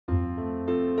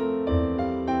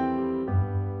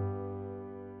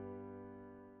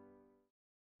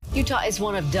Utah is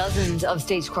one of dozens of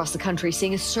states across the country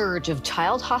seeing a surge of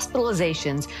child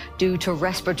hospitalizations due to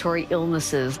respiratory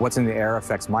illnesses. What's in the air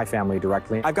affects my family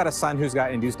directly. I've got a son who's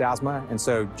got induced asthma, and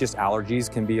so just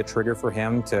allergies can be a trigger for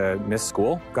him to miss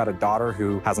school. I've got a daughter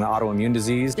who has an autoimmune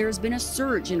disease. There's been a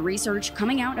surge in research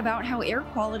coming out about how air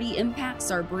quality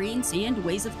impacts our brains and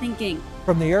ways of thinking.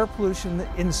 From the air pollution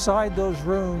inside those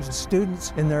rooms,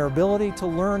 students in their ability to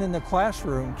learn in the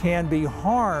classroom can be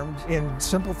harmed in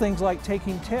simple things like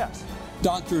taking tests.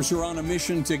 Doctors are on a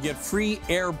mission to get free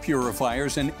air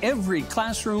purifiers in every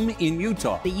classroom in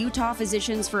Utah. The Utah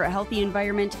Physicians for a Healthy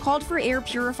Environment called for air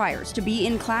purifiers to be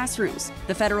in classrooms,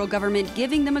 the federal government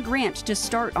giving them a grant to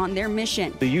start on their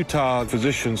mission. The Utah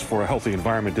Physicians for a Healthy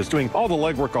Environment is doing all the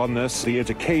legwork on this, the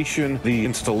education, the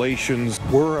installations.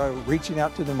 We're reaching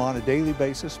out to them on a daily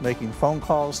basis, making phone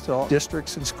calls to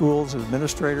districts and schools,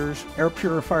 administrators. Air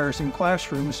purifiers in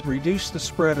classrooms reduce the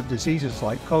spread of diseases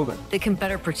like COVID. They can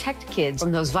better protect kids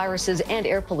from those viruses and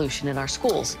air pollution in our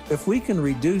schools. If we can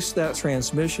reduce that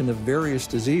transmission of various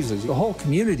diseases, the whole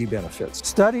community benefits.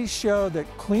 Studies show that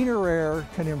cleaner air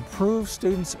can improve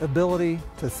students' ability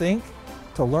to think,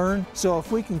 to learn. So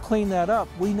if we can clean that up,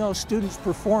 we know students'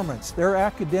 performance, their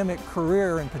academic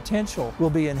career and potential will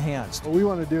be enhanced. What we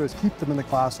want to do is keep them in the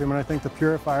classroom, and I think the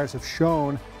purifiers have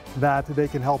shown that they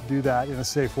can help do that in a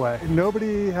safe way.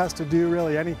 Nobody has to do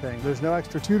really anything. There's no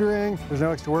extra tutoring, there's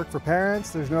no extra work for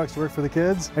parents, there's no extra work for the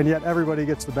kids, and yet everybody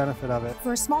gets the benefit of it.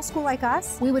 For a small school like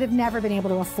us, we would have never been able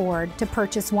to afford to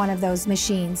purchase one of those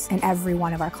machines in every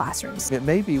one of our classrooms. It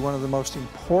may be one of the most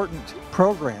important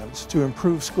programs to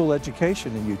improve school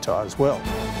education in Utah as well.